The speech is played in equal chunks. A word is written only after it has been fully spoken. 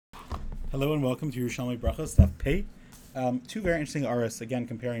Hello and welcome to Yerushalmi Berachos, Daf Pei. Two very interesting aras, again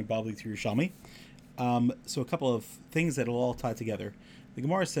comparing Babli to Yerushalmi. So a couple of things that will all tie together. The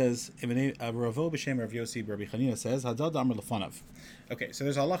Gemara says, Ravo b'shem Rav Yossi Rabbi Chanina says, Hadad Amr Lefanav. Okay, so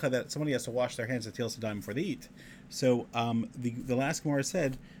there's a halacha that somebody has to wash their hands at Teilas Yadayim before they eat. So the last Gemara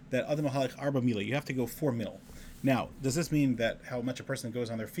said that Adam Mahalach Arba Mila, you have to go 4 mil. Now, does this mean that how much a person goes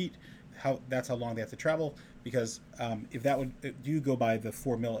on their feet, that's how long they have to travel? Because if you go by the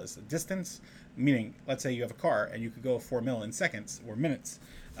 4 mil as a distance, meaning, let's say you have a car and you could go 4 mil in seconds or minutes,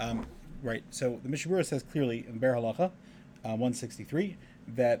 right? So the Mishabura says clearly in Ber Halacha 163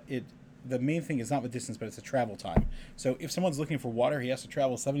 that the main thing is not the distance, but it's the travel time. So if someone's looking for water, he has to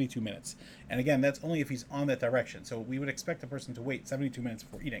travel 72 minutes. And again, that's only if he's on that direction. So we would expect a person to wait 72 minutes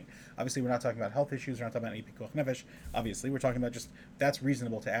before eating. Obviously, we're not talking about health issues. We're not talking about any pikuach nefesh. Obviously, we're talking about just that's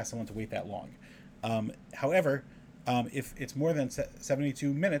reasonable to ask someone to wait that long. However, if it's more than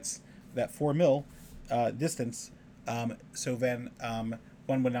 72 minutes, that 4 mil distance, so then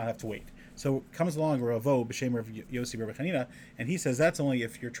one would not have to wait. So comes along Ravo b'shem Rav Yossi Rabbi Chanina, and he says that's only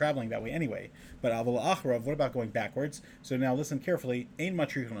if you're traveling that way anyway. But Aval Acharav, what about going backwards? So now listen carefully. Ein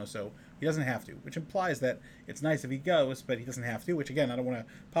matrichono, so he doesn't have to, which implies that it's nice if he goes, but he doesn't have to. Which again, I don't want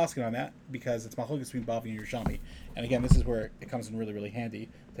to paskin on that because it's machlokes between Bavli and Yerushalmi. And again, this is where it comes in really, really handy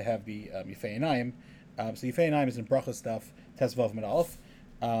to have the Yifei Einayim. So Yifei Einayim is in Berachos stuff Tesvav Mid Aleph.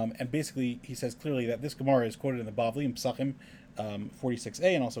 And basically, he says clearly that this Gemara is quoted in the Bavli in Psachim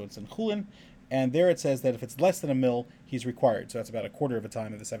 46a, and also it's in Chulin. And there it says that if it's less than a mil, he's required. So that's about a quarter of a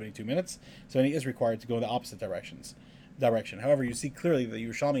time of the 72 minutes. So then he is required to go in the opposite direction. However, you see clearly that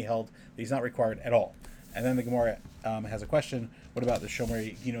Yerushalmi held that he's not required at all. And then the Gemara has a question: what about the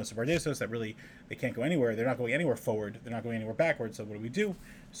Shomrei Ginos of Bardesos that really they can't go anywhere? They're not going anywhere forward. They're not going anywhere backwards. So what do we do?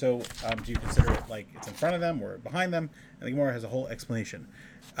 So do you consider it like it's in front of them or behind them? And the Gemara has a whole explanation.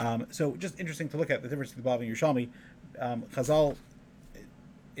 So just interesting to look at the difference between the Bavli and Yerushalmi. Chazal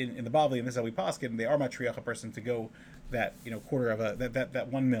in the Bavli, and this is how we paskin, they are matriach a person to go that quarter of that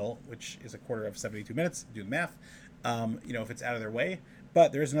 1 mil, which is a quarter of 72 minutes. Do the math. If it's out of their way.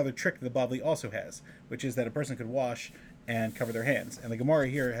 But there is another trick that the Bavli also has, which is that a person could wash and cover their hands. And the Gemara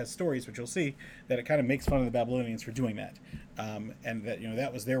here has stories, which you'll see, that it kind of makes fun of the Babylonians for doing that. And that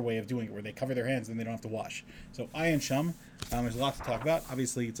that was their way of doing it, where they cover their hands and they don't have to wash. So Ayin Sham, there's a lot to talk about.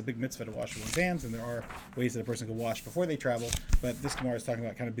 Obviously, it's a big mitzvah to wash one's hands, and there are ways that a person can wash before they travel. But this Gemara is talking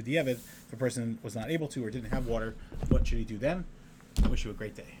about kind of b'diavad. If a person was not able to or didn't have water, what should he do then? I wish you a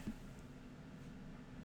great day.